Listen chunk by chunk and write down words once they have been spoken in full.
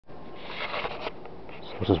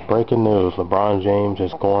This is breaking news. LeBron James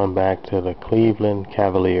is going back to the Cleveland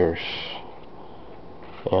Cavaliers.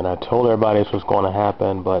 And I told everybody this was going to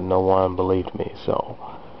happen, but no one believed me. So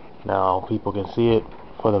now people can see it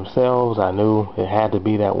for themselves. I knew it had to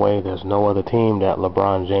be that way. There's no other team that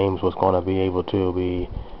LeBron James was going to be able to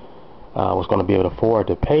afford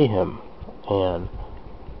to pay him, and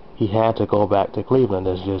he had to go back to Cleveland.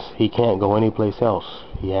 He can't go anyplace else.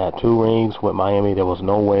 He had 2 rings with Miami. There was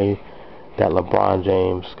no way that LeBron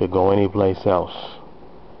James could go anyplace else,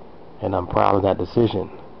 and I'm proud of that decision.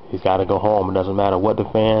 He's got to go home. It doesn't matter what the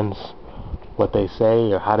fans, what they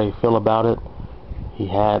say or how they feel about it. He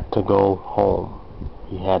had to go home.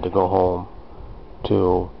 He had to go home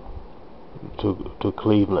to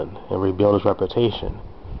Cleveland and rebuild his reputation.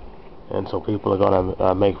 And so people are going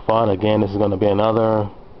to make fun. Again, this is going to be another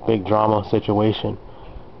big drama situation.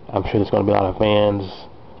 I'm sure there's going to be a lot of fans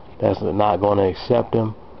that's not going to accept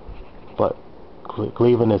him. But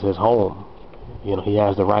Cleveland is his home. You know, he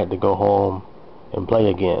has the right to go home and play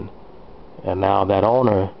again. And now that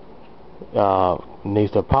owner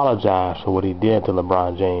needs to apologize for what he did to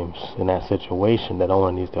LeBron James in that situation. That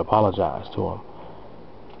owner needs to apologize to him,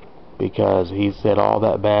 because he said all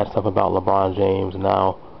that bad stuff about LeBron James.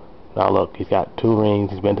 Now look, he's got 2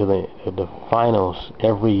 rings. He's been to the finals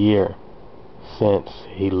every year since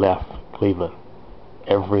he left Cleveland.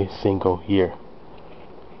 Every single year.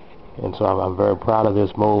 And so I'm very proud of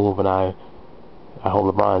this move, and I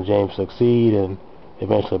hope LeBron James succeed and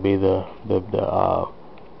eventually be the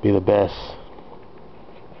best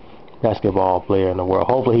basketball player in the world.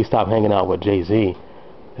 Hopefully he stopped hanging out with Jay-Z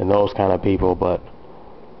and those kind of people, but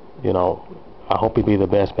you know, I hope he be the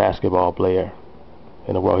best basketball player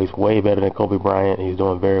in the world. He's way better than Kobe Bryant. He's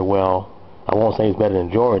doing very well. I won't say he's better than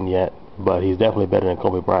Jordan yet, but he's definitely better than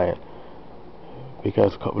Kobe Bryant,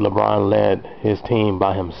 because LeBron led his team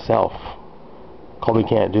by himself. Kobe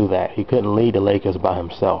can't do that. He couldn't lead the Lakers by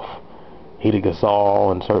himself. He did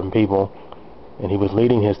Gasol and certain people, and he was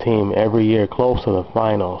leading his team every year close to the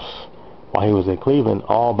finals while he was in Cleveland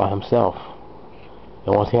all by himself.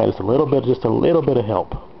 And once he had just a little bit of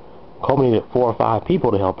help, Kobe needed 4 or 5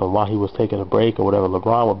 people to help him while he was taking a break or whatever.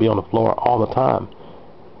 LeBron would be on the floor all the time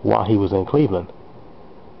while he was in Cleveland.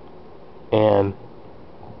 And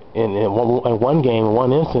in one game, in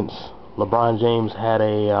one instance, LeBron James had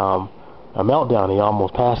a meltdown. He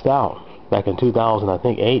almost passed out back in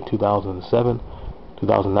 2008, 2007,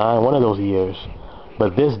 2009, one of those years.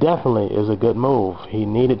 But this definitely is a good move. He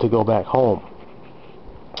needed to go back home.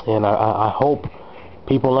 And I hope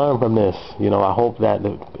people learn from this. You know, I hope that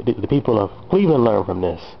the people of Cleveland learn from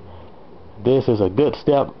this. This is a good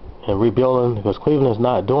step in rebuilding, because Cleveland is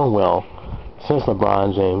not doing well since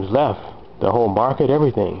LeBron James left. The whole market,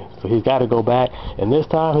 everything. So he's got to go back, and this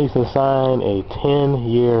time he's to sign a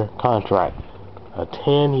 10-year contract. A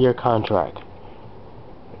 10-year contract.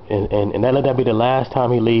 And let that be the last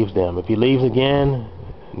time he leaves them. If he leaves again,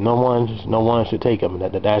 no one should take him.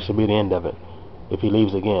 That should be the end of it. If he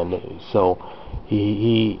leaves again. So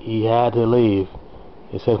he had to leave.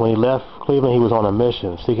 It says when he left Cleveland, he was on a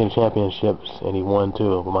mission, seeking championships, and he won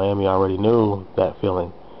 2. But Miami already knew that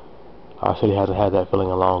feeling. Our city hasn't had that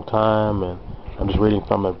feeling a long time, and I'm just reading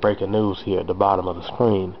from the breaking news here at the bottom of the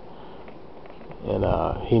screen. And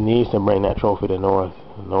he needs to bring that trophy to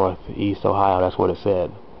Northeast Ohio. That's what it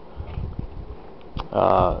said.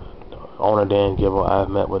 Owner Dan Gibble, I've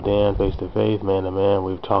met with Dan face to face, man to man.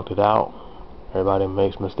 We've talked it out. Everybody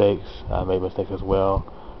makes mistakes. I made mistakes as well.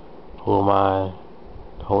 Who am I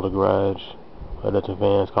to hold a grudge? But the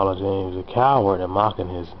fans call James a coward and mocking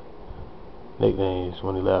his nicknames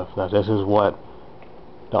when he left. Now this is what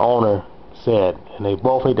the owner said, and they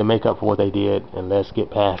both need to make up for what they did, and let's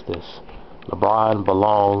get past this. LeBron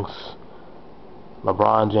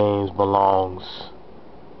James belongs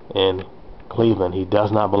in Cleveland. He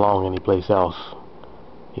does not belong anyplace else.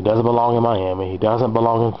 He doesn't belong in Miami. He doesn't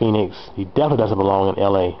belong in Phoenix. He definitely doesn't belong in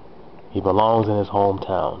LA. He belongs in his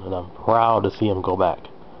hometown, and I'm proud to see him go back.